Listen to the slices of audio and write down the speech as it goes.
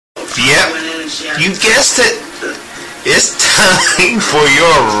Yep, you guessed it. It's time for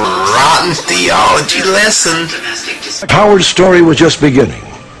your rotten theology lesson. Howard's story was just beginning.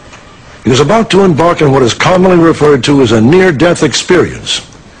 He was about to embark on what is commonly referred to as a near-death experience.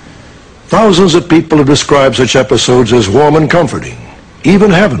 Thousands of people have described such episodes as warm and comforting,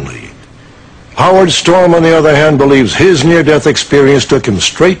 even heavenly. Howard Storm, on the other hand, believes his near-death experience took him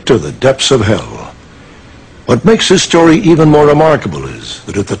straight to the depths of hell. What makes his story even more remarkable is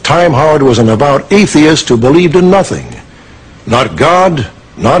that at the time Howard was an avowed atheist who believed in nothing. Not God,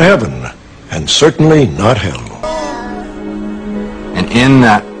 not heaven, and certainly not hell. And in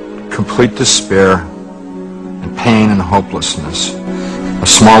that complete despair and pain and hopelessness, a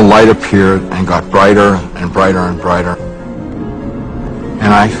small light appeared and got brighter and brighter and brighter.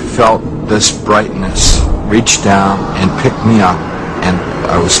 And I felt this brightness reach down and pick me up, and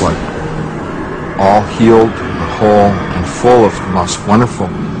I was like all healed and whole and full of the most wonderful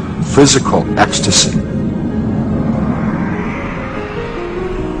physical ecstasy.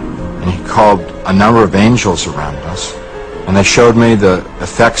 And he called a number of angels around us, and they showed me the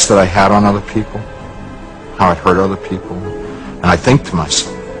effects that I had on other people, how it hurt other people. And I think to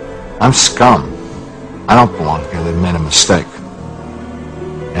myself, I'm scum. I don't belong here. They've made a mistake.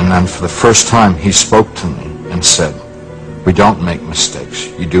 And then for the first time, he spoke to me and said, we don't make mistakes.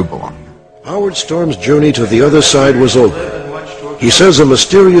 You do belong here. Howard Storm's journey to the other side was over. He says a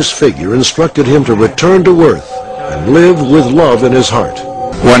mysterious figure instructed him to return to earth and live with love in his heart.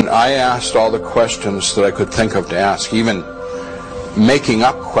 When I asked all the questions that I could think of to ask, even making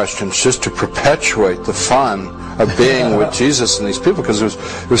up questions just to perpetuate the fun of being with Jesus and these people, because it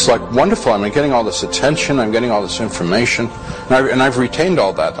was like wonderful. I'm getting all this attention, I'm getting all this information, and I've retained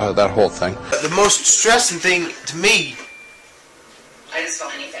all that whole thing. The most stressing thing to me, I just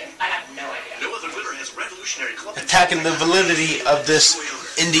felt anything. I have no idea. No other winner has revolutionary club. attacking the validity of this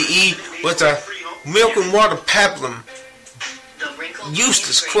NDE with a milk and water pablum.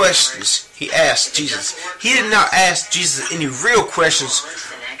 Useless questions he asked Jesus. He did not ask Jesus any real questions,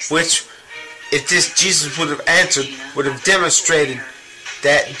 which, if this Jesus would have answered, would have demonstrated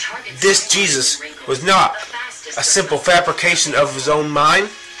that this Jesus was not a simple fabrication of his own mind.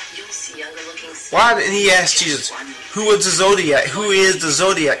 Why didn't he ask Jesus, who was the Zodiac? Who is the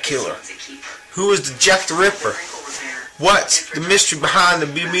Zodiac killer? Who is the Jack the Ripper? What's the mystery behind the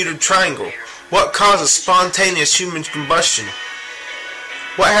Bermuda Triangle? What causes spontaneous human combustion?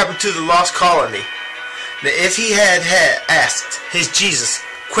 What happened to the lost colony? Now, if he had asked his Jesus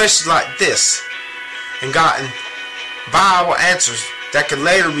questions like this and gotten viable answers that could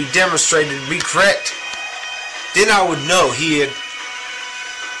later be demonstrated to be correct, then I would know he had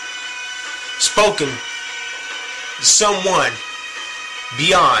spoken to someone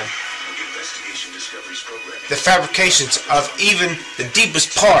beyond the fabrications of even the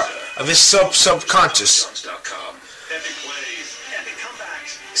deepest part of his subconscious.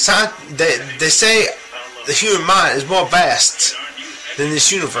 They say the human mind is more vast than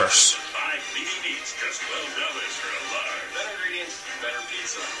this universe.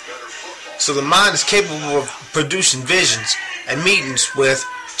 So the mind is capable of producing visions and meetings with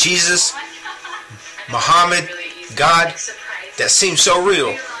Jesus, Muhammad, God, that seem so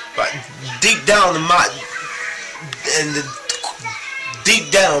real, but deep down the mind, and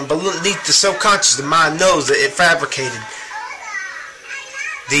deep down beneath the subconscious, the mind knows that it fabricated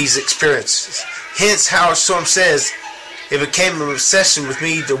these experiences. Hence, Howard Storm says, it became an obsession with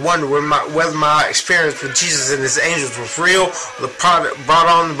me to wonder whether my experience with Jesus and his angels was real, or the product brought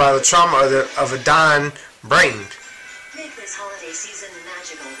on by the trauma of a dying brain.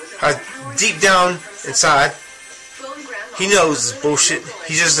 Deep down inside, he knows this bullshit.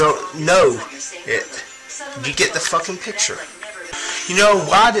 He just don't know it. You get the fucking picture. You know,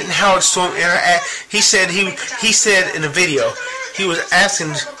 why didn't Howard Storm interact? He said in a video, he was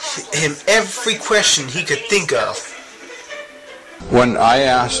asking him every question he could think of. When I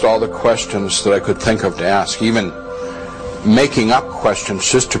asked all the questions that I could think of to ask, even making up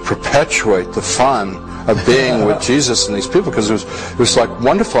questions just to perpetuate the fun of being with Jesus and these people, because it was like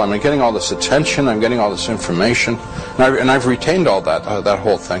wonderful. I'm getting all this attention, I'm getting all this information, and I've retained all that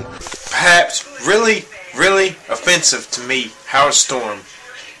whole thing. Perhaps really offensive to me, Howard Storm,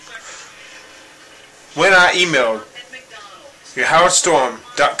 when I emailed your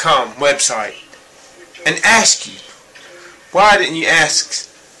howardstorm.com website and asked you, why didn't you ask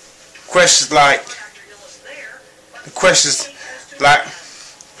questions like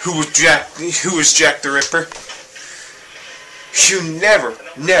who was Jack the Ripper? You never,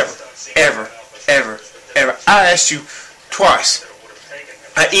 ever. I asked you twice.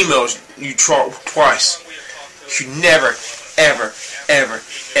 I emailed you twice. You never, ever, ever,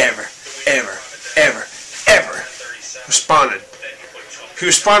 ever, ever, ever, ever responded. He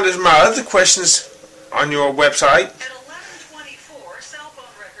responded to my other questions on your website.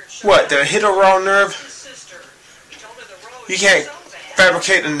 What, did I hit a raw nerve? You can't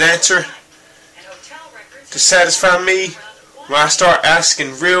fabricate an answer to satisfy me when I start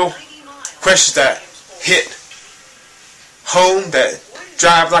asking real questions that hit home, that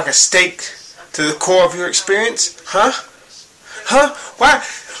drive like a stake to the core of your experience? Huh? Why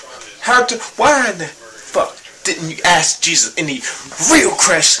in the fuck didn't you ask Jesus any real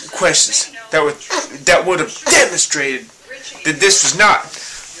questions that would have demonstrated that this was not,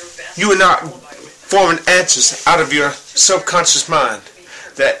 you were not forming answers out of your subconscious mind,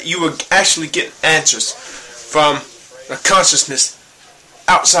 that you were actually getting answers from a consciousness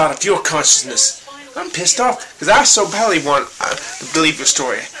outside of your consciousness? I'm pissed off because I so badly want to believe your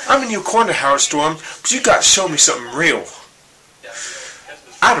story. I'm in your corner, Howard Storm, but you got to show me something real.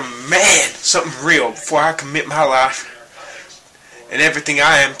 I demand something real before I commit my life and everything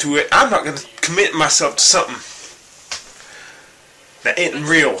I am to it. I'm not going to commit myself to something that ain't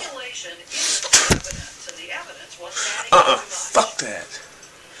real. Fuck that.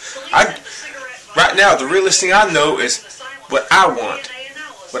 Right now, the realest thing I know is what I want,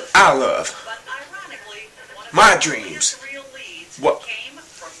 what I love, my dreams. What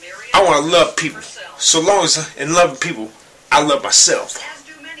I want to love people. So long as in loving people, I love myself.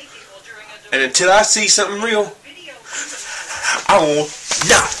 And until I see something real, I will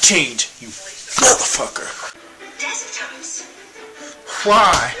not change, you motherfucker.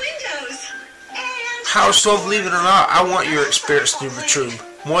 Why? Howard Storm, believe it or not, I want your experience to be true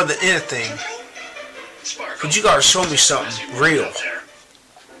more than anything. But you gotta show me something real.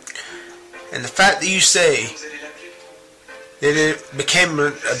 And the fact that you say that it became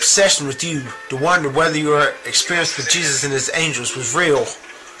an obsession with you to wonder whether your experience with Jesus and his angels was real,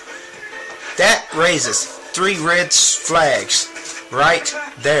 that raises 3 red flags right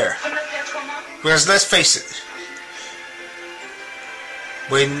there. Because let's face it,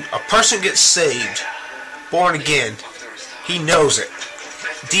 when a person gets saved, born again, he knows it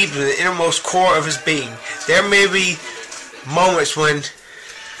deep in the innermost core of his being. There may be moments when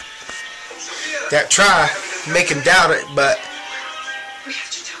that try to make him doubt it, but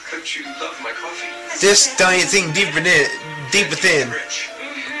this dying thing deep within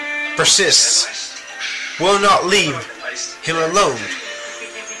persists, will not leave him alone.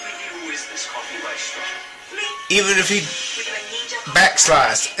 Even if he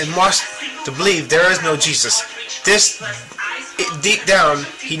backslides and wants to believe there is no Jesus, deep down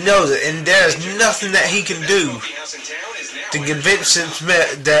he knows it, and there is nothing that he can do to convince him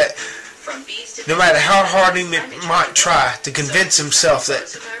that, no matter how hard he might try to convince himself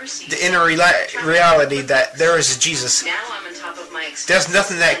that the inner reality that there is a Jesus, there's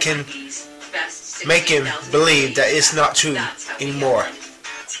nothing that can make him believe that it's not true anymore.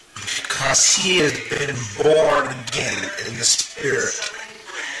 Because he has been born again in the spirit,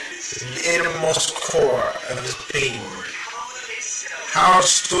 in the innermost core of his being. Howard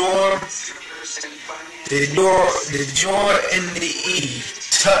Storm, did your NDE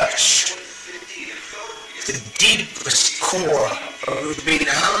touch the deepest core of your being?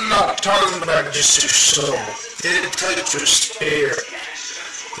 I'm not talking about just your soul. Did it touch your spirit,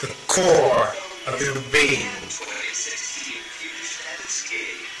 the core of your being?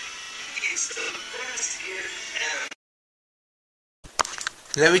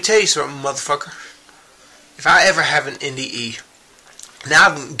 Let me tell you something, motherfucker. If I ever have an NDE, now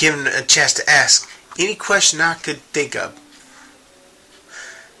I've been given a chance to ask any question I could think of.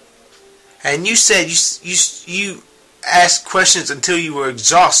 And you said you asked questions until you were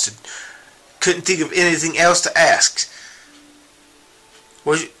exhausted. Couldn't think of anything else to ask.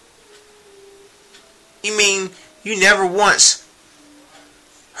 You mean you never once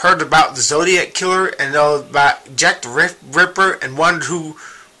heard about the Zodiac Killer and about Jack the Ripper and wondered who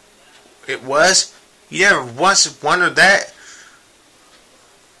it was? You never once wondered that?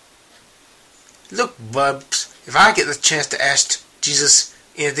 Look, Bubs, if I get the chance to ask Jesus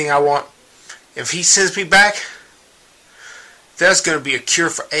anything I want, if he sends me back, there's going to be a cure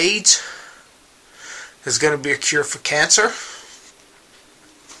for AIDS. There's going to be a cure for cancer.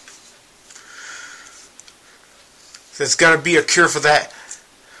 There's going to be a cure for that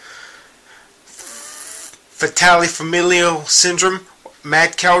fatally familial syndrome,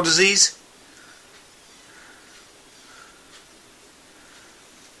 mad cow disease.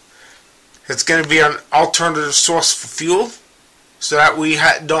 It's going to be an alternative source for fuel, so that we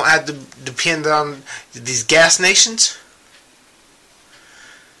don't have to depend on these gas nations.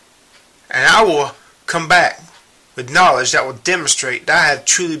 And I will come back with knowledge that will demonstrate that I have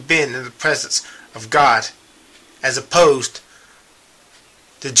truly been in the presence of God, as opposed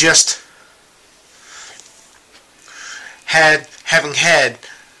to just having had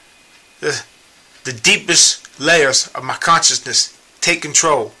the deepest layers of my consciousness take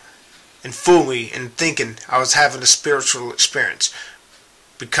control and fool me in thinking I was having a spiritual experience,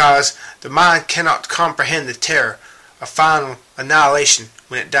 because the mind cannot comprehend the terror of final annihilation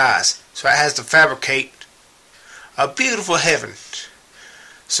when it dies, so it has to fabricate a beautiful heaven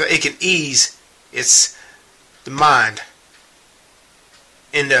so it can ease the mind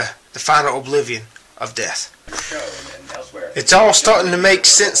into the final oblivion of death. It's all starting to make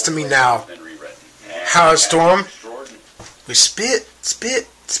sense to me now, Howard Storm. We spit.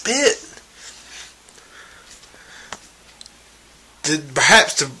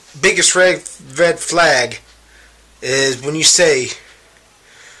 Perhaps the biggest red flag is when you say,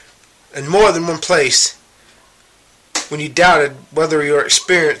 in more than one place, when you doubted whether your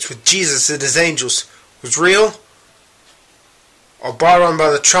experience with Jesus and his angels was real or brought on by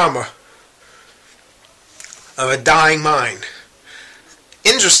the trauma of a dying mind.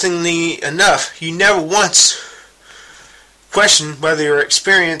 Interestingly enough, you never once questioned whether your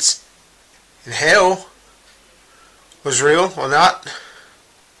experience in hell was real or not.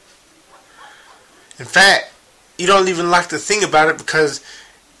 In fact, you don't even like to think about it because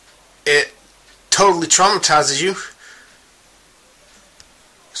it totally traumatizes you.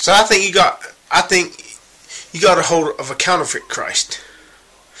 So I think you got a hold of a counterfeit Christ.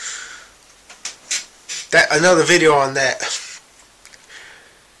 Another video on that.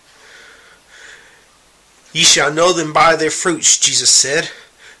 Ye shall know them by their fruits, Jesus said.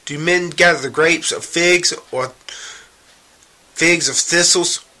 Do men gather the grapes of figs or figs of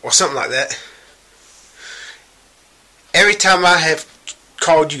thistles or something like that? Every time I have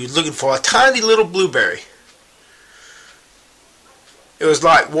called you looking for a tiny little blueberry, it was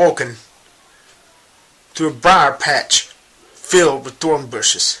like walking through a briar patch filled with thorn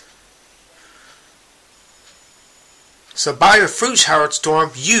bushes. So by your fruits, Howard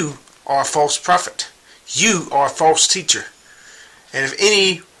Storm, you are a false prophet. You are a false teacher. And if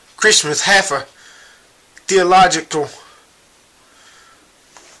any Christian with half a theological,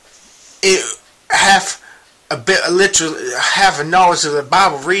 half a knowledge of the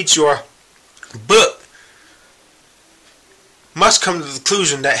Bible reads your book, must come to the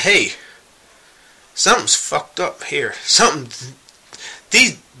conclusion that, hey, something's fucked up here.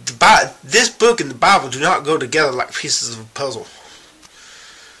 This book and the Bible do not go together like pieces of a puzzle.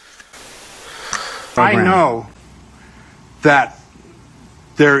 I know that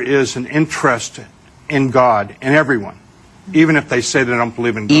there is an interest in God in everyone, even if they say they don't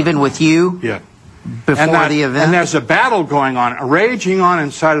believe in God. Even with you? Yeah. Before the event? And there's a battle going on, raging on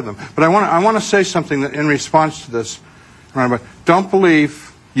inside of them. But I want to say something in response to this. Don't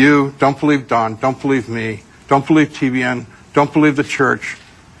believe you, don't believe Don, don't believe me, don't believe TBN, don't believe the church.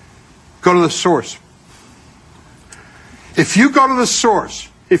 Go to the source. If you go to the source,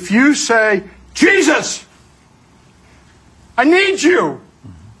 if you say, Jesus, I need you.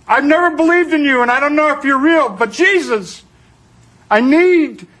 I've never believed in you and I don't know if you're real, but Jesus, I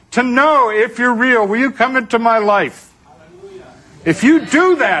need to know if you're real. Will you come into my life? If you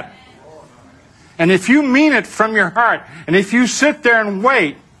do that, and if you mean it from your heart, and if you sit there and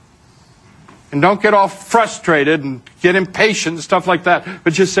wait, and don't get all frustrated and get impatient and stuff like that,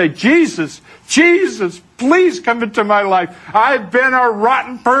 but just say, Jesus, Jesus, please come into my life. I've been a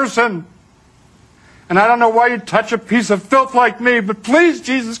rotten person. And I don't know why you touch a piece of filth like me, but please,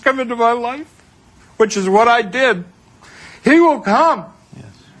 Jesus, come into my life. Which is what I did. He will come. Yes.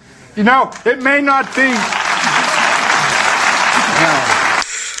 You know, it may not be.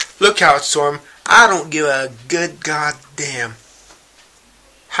 Look, Howard Storm, I don't give a good goddamn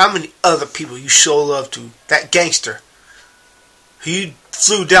how many other people you show love to. That gangster who you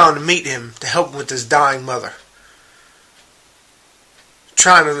flew down to meet him to help him with his dying mother.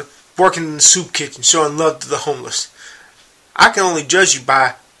 Working in the soup kitchen, showing love to the homeless. I can only judge you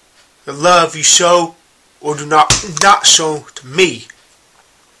by the love you show or do not show to me.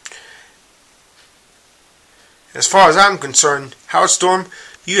 As far as I'm concerned, Howard Storm,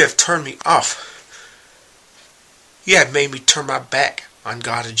 you have turned me off. You have made me turn my back on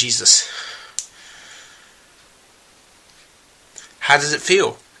God and Jesus. How does it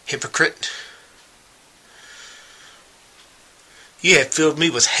feel, hypocrite? You have filled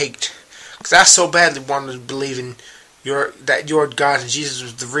me with hate, because I so badly wanted to believe in that your God and Jesus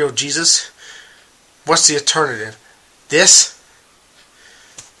was the real Jesus. What's the alternative? This?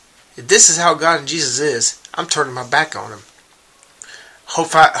 If this is how God and Jesus is, I'm turning my back on him.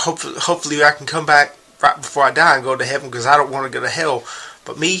 Hopefully I can come back right before I die and go to heaven because I don't want to go to hell.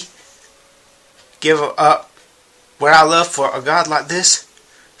 But me, give up what I love for a God like this?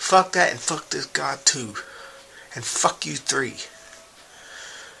 Fuck that and fuck this God too. And fuck you three.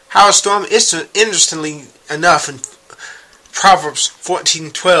 Howard Storm, interestingly enough, in Proverbs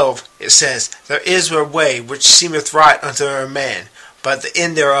 14:12, it says, "There is a way which seemeth right unto a man, but the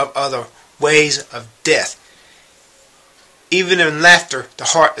end thereof are the ways of death. Even in laughter, the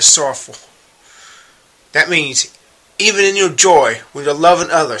heart is sorrowful." That means, even in your joy, when you're loving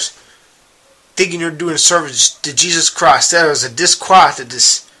others, thinking you're doing service to Jesus Christ, there is a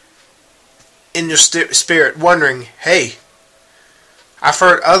disquietedness in your spirit, wondering, hey, I've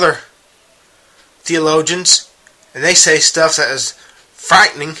heard other theologians, and they say stuff that is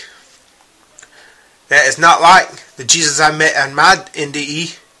frightening, that is not like the Jesus I met on my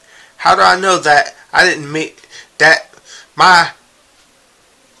NDE. How do I know that I didn't meet that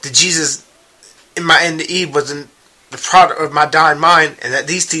the Jesus in my NDE wasn't the product of my dying mind, and that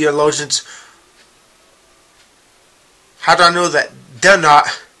these theologians, how do I know that they're not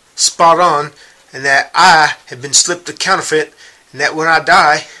spot on, and that I have been slipped a counterfeit, and that when I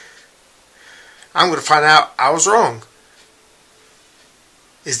die, I'm going to find out I was wrong?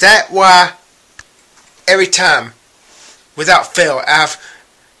 Is that why every time, without fail, I've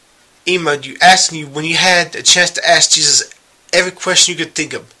emailed you asking you when you had a chance to ask Jesus every question you could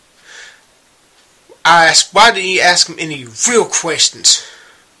think of? I asked, why didn't you ask him any real questions?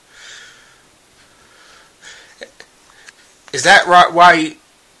 Is that right? Why you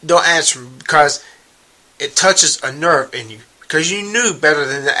don't answer him? Because it touches a nerve in you. Because you knew better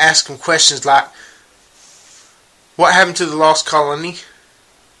than to ask him questions like, what happened to the lost colony?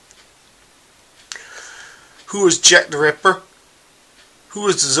 Who was Jack the Ripper? Who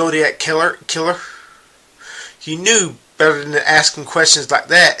was the Zodiac killer? You knew better than to ask him questions like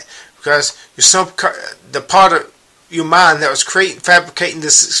that, because the part of your mind that was fabricating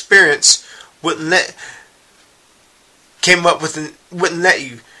this experience wouldn't let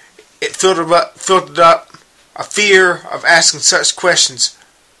you. It filtered up a fear of asking such questions,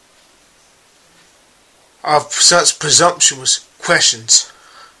 of such presumptuous questions,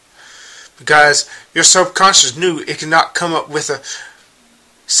 because your subconscious knew it could not come up with a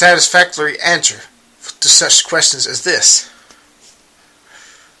satisfactory answer to such questions as this.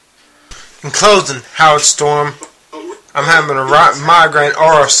 In closing, Howard Storm, I'm having a migraine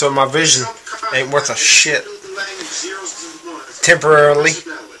aura, so my vision ain't worth a shit. Temporarily.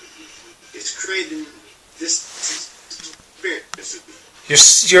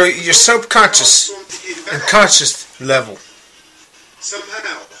 Your subconscious and conscious level.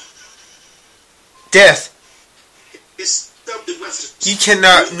 Death. You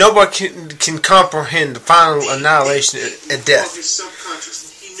cannot. Nobody can comprehend the final annihilation at death.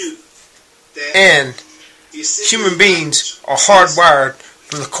 And human beings are hardwired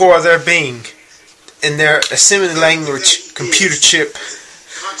from the core of their being, in their assembly language, computer chip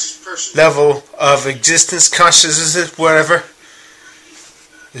level of existence, consciousness, whatever,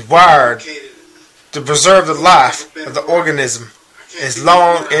 is wired to preserve the life of the organism as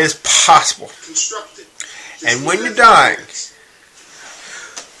long as possible. And when you're dying,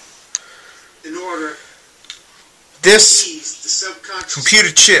 this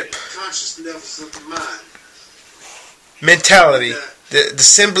computer chip mentality, the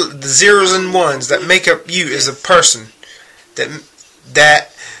zeros and ones that make up you as a person, that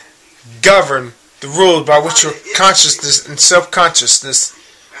govern the rules by which your consciousness and subconsciousness,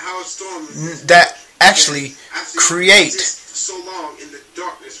 that actually create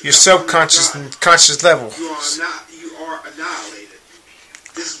your subconscious and conscious level,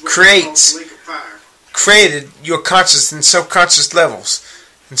 created your conscious and subconscious levels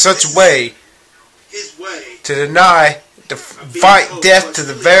in such a way to to fight death to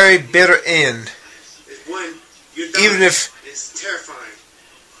the very bitter end, even if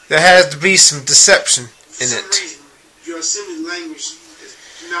there has to be some deception in it.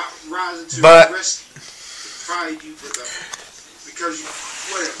 But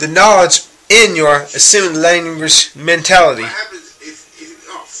the knowledge in your assembly language mentality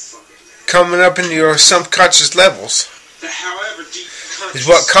coming up into your subconscious levels is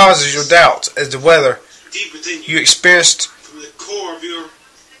what causes your doubts as to whether you experienced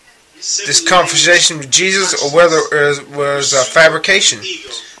this conversation with Jesus or whether it was a fabrication.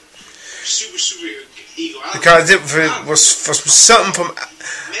 Because if it was for something from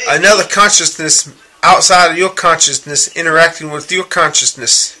another consciousness outside of your consciousness interacting with your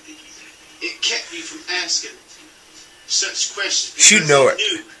consciousness, it kept you from asking such questions. You know it.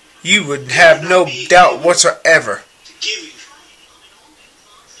 You would have no doubt whatsoever. To give you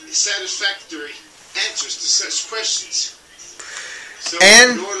satisfactory answers to such questions. So,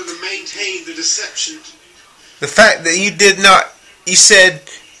 And in order to maintain the deception, the fact that you did not, you said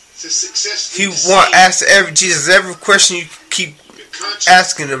to successfully you want to ask Jesus every question you keep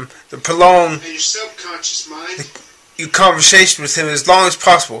asking him to prolong and your subconscious mind, your conversation with him as long as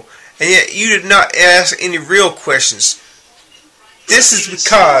possible, and yet you did not ask any real questions. This is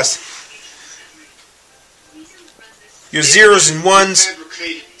because your zeros and ones,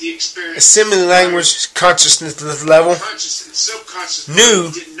 fabricated the experience, assembly language, consciousness level, conscious and subconscious knew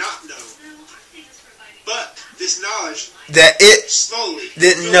mind did not know. But this knowledge that it slowly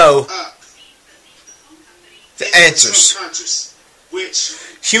didn't built know up the into answers. subconscious,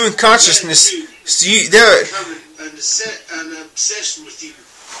 which Human consciousness, there becoming an obsession with you.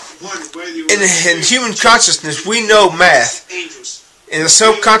 Wonder whether you were in human consciousness, we know math. angels. In the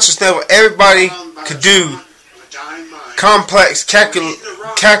subconscious level, everybody could do complex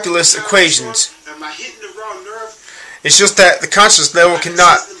calculus equations. Am I hitting the wrong nerve? It's just that the conscious level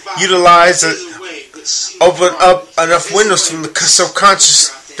cannot utilize it, open up enough windows from the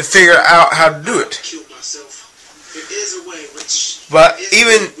subconscious to figure out how to do it. But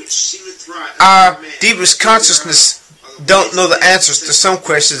even our deepest consciousness don't know the answers to some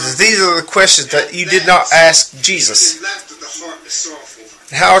questions. These are the questions that you did not ask Jesus.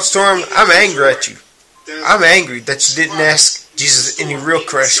 Howard Storm, I'm angry at you. I'm angry that you didn't ask Jesus any real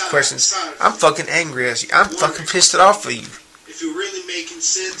questions. I'm fucking angry at you. I'm fucking pissed off at you. If you're really making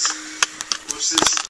sense,